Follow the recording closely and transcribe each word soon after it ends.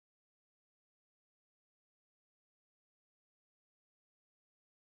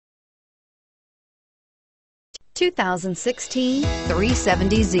2016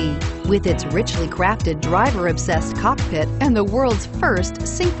 370Z. With its richly crafted driver-obsessed cockpit and the world's first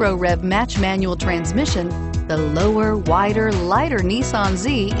Synchro Rev match manual transmission, the lower, wider, lighter Nissan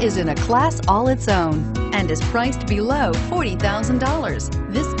Z is in a class all its own and is priced below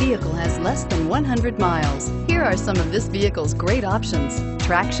 $40,000. This vehicle has less than 100 miles. Here are some of this vehicle's great options: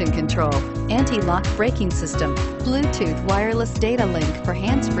 traction control, anti-lock braking system, Bluetooth wireless data link for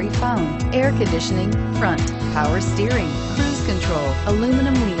hands-free phone, air conditioning, front, power steering, cruise control,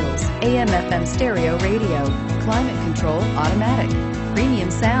 aluminum wheels, AM/FM stereo radio, climate control automatic,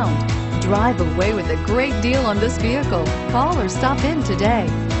 premium sound. Drive away with a great deal on this vehicle. Call or stop in today.